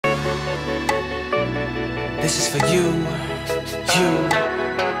This is for you,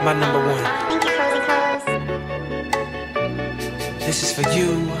 my number one. Thank you, Cozi Jigga. This is for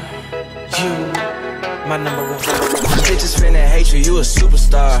you, my number one. Bitches finna hate you, you a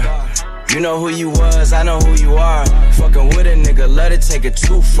superstar. You know who you was, I know who you are. Fucking with a nigga, let it take it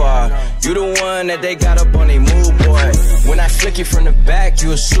too far. You the one that they got up on they mood, boy. When I flick you from the back, you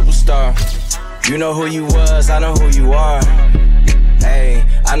a superstar. You know who you was, I know who you are. Hey,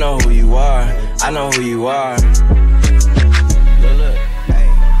 I know who you are, I know who you are. Look, hey.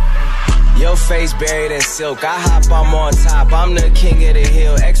 Your face buried in silk, I hop, I'm on top, I'm the king of the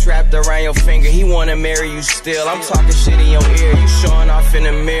hill. X wrapped around your finger, he wanna marry you still. I'm talking shit in your ear, you showing off in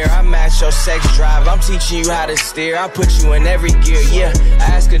the mirror. I match your sex drive, I'm teaching you how to steer. I put you in every gear, yeah. I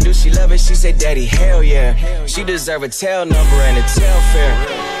asked her, do she love it? She said, daddy, hell yeah. She deserve a tail number and a tail fare.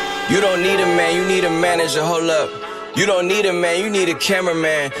 You don't need a man, you need a manager, hold up. You don't need a man, you need a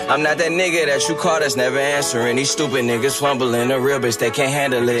cameraman. I'm not that nigga that you call that's never answering. These stupid niggas fumbling, a real bitch, they can't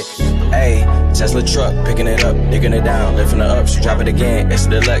handle it. Ayy, Tesla truck, picking it up, digging it down, lifting her up, she drop it again, it's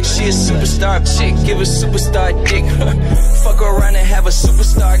deluxe. She a superstar chick, give a superstar dick. Fuck around and have a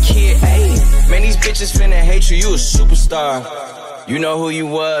superstar kid, ayy. Man, these bitches finna hate you, you a superstar. You know who you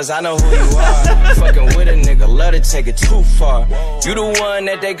was, I know who you are. Fucking with a nigga, love to take it too far. You the one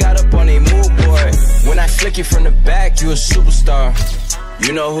that they got up on their mood board. When I flick you from the back, you a superstar.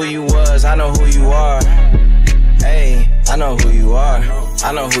 You know who you was, I know who you are. Hey, I know who you are,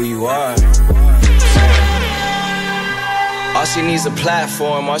 I know who you are. All she needs a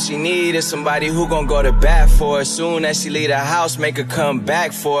platform, all she need is somebody who gon' go to bat for her. Soon as she leave the house, make her come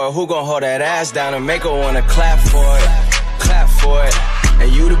back for her. Who gon' hold that ass down and make her wanna clap for it. Clap for it, and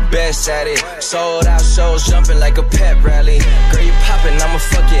you the best at it. Sold out shows, jumping like a pep rally. Girl, you poppin', I'ma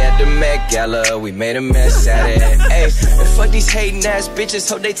fuck you at the Met Gala. We made a mess at it. Ayy, and fuck these hating ass bitches,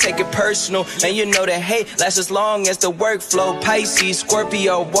 hope they take it personal. And you know that hate lasts as long as the workflow. Pisces,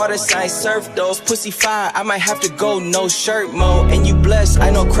 Scorpio, water sign, surf those. Pussy fire, I might have to go no shirt mode. And you blessed, I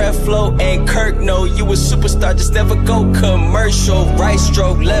know Creflo and Kirk know you a superstar, just never go commercial. Right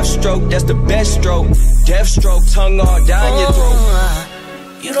stroke, left stroke, that's the best stroke. Death stroke, tongue all down your throat.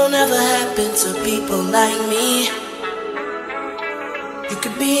 You don't ever happen to people like me. You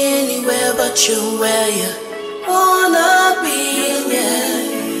could be anywhere but you're where you wanna be,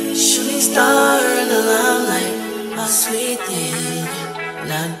 yeah. Shooting star in the limelight, my sweet thing.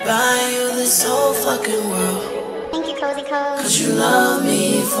 And I'd buy you this whole fucking world. Thank you, Cozi Jigga. Cause you love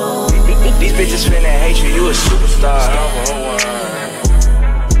me for These bitches finna hate you, you a superstar.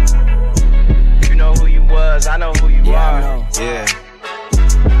 You know who you was, I know who you are. Yeah.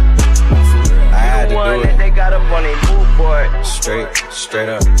 I had to do it. That they got up on their mood board. Straight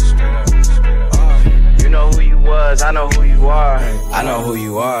up. You know who you was, I know who you are. I know who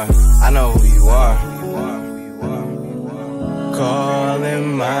you are, I know who you are.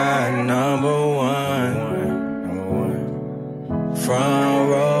 Calling my number one. Front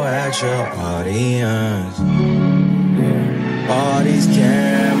row at your audience. All these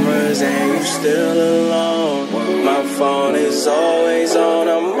cameras and you still alone. My phone is always on,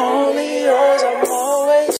 I'm only yours